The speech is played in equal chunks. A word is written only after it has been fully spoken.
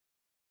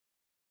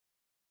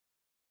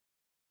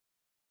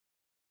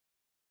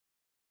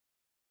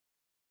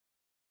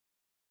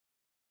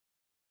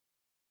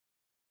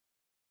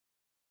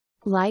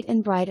Light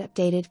and bright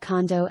updated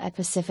condo at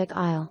Pacific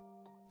Isle.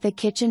 The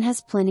kitchen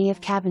has plenty of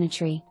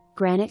cabinetry,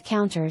 granite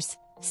counters,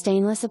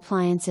 stainless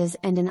appliances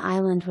and an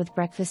island with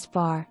breakfast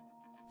bar.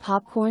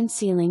 Popcorn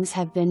ceilings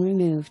have been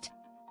removed.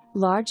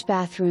 Large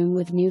bathroom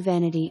with new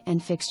vanity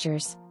and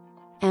fixtures.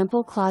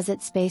 Ample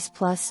closet space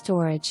plus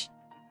storage.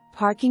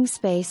 Parking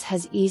space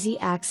has easy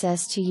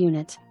access to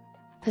unit.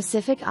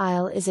 Pacific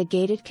Isle is a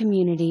gated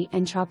community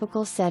and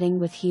tropical setting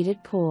with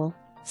heated pool,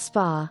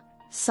 spa,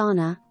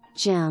 sauna,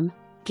 gym,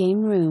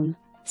 game room,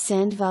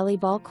 sand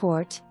volleyball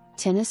court,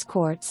 tennis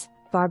courts,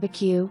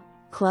 barbecue,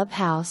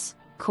 clubhouse,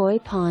 koi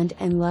pond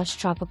and lush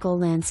tropical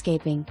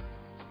landscaping.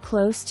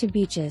 Close to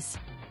beaches.